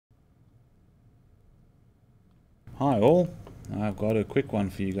Hi all, I've got a quick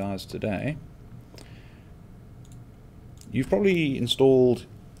one for you guys today. You've probably installed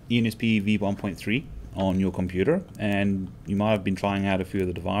eNSP v1.3 on your computer, and you might have been trying out a few of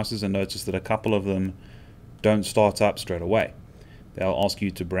the devices and noticed that a couple of them don't start up straight away. They'll ask you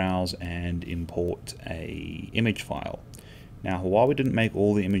to browse and import a image file. Now, Huawei didn't make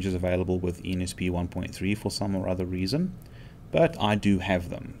all the images available with eNSP 1.3 for some or other reason, but I do have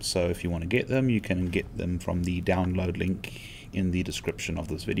them. So if you want to get them, you can get them from the download link in the description of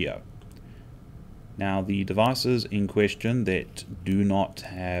this video. Now, the devices in question that do not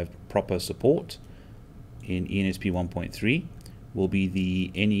have proper support in eNSP 1.3 will be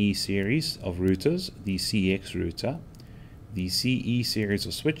the NE series of routers, the CX router, the CE series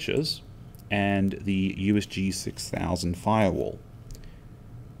of switches, and the USG 6000 firewall.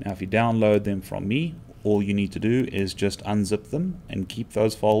 Now, if you download them from me, all you need to do is just unzip them and keep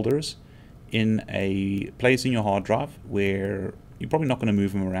those folders in a place in your hard drive where you're probably not going to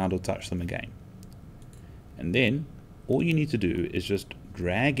move them around or touch them again. And then all you need to do is just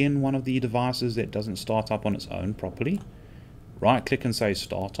drag in one of the devices that doesn't start up on its own properly, right click and say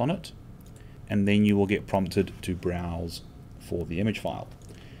start on it, and then you will get prompted to browse for the image file.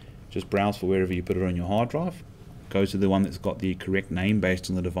 Just browse for wherever you put it on your hard drive, go to the one that's got the correct name based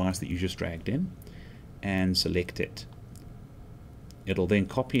on the device that you just dragged in, and select it. It'll then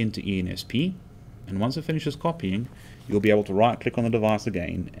copy into eNSP, and once it finishes copying, you'll be able to right click on the device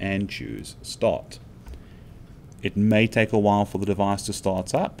again and choose start. It may take a while for the device to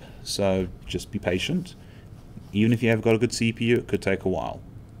start up, so just be patient. Even if you have got a good CPU, it could take a while.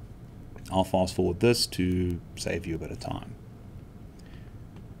 I'll fast forward this to save you a bit of time.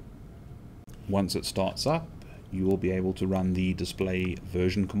 Once it starts up, you will be able to run the display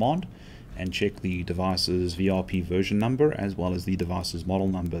version command and check the device's VRP version number as well as the device's model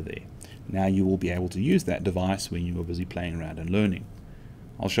number there. Now you will be able to use that device when you are busy playing around and learning.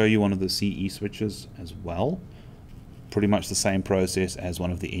 I'll show you one of the CE switches as well. Pretty much the same process as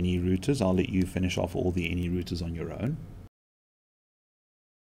one of the NE routers. I'll let you finish off all the NE routers on your own.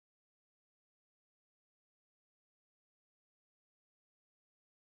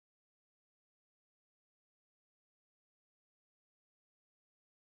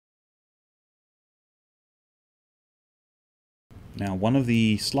 Now, one of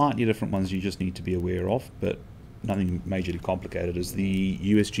the slightly different ones you just need to be aware of, but nothing majorly complicated, is the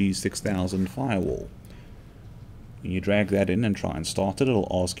USG 6000 firewall. When you drag that in and try and start it, it'll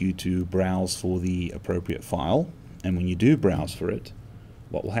ask you to browse for the appropriate file. And when you do browse for it,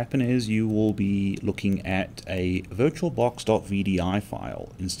 what will happen is you will be looking at a virtualbox.vdi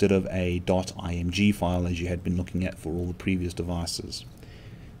file instead of a .img file as you had been looking at for all the previous devices.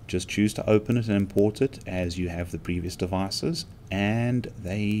 Just choose to open it and import it as you have the previous devices, and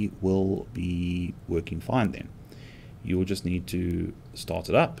they will be working fine then. You will just need to start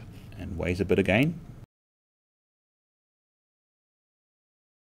it up and wait a bit again.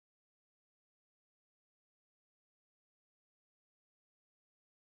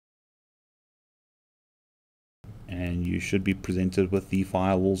 And you should be presented with the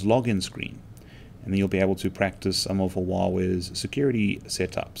Firewalls login screen. And then you'll be able to practice some of Huawei's security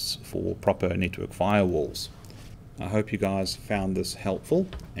setups for proper network firewalls. I hope you guys found this helpful,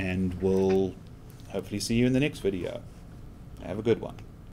 and we'll hopefully see you in the next video. Have a good one.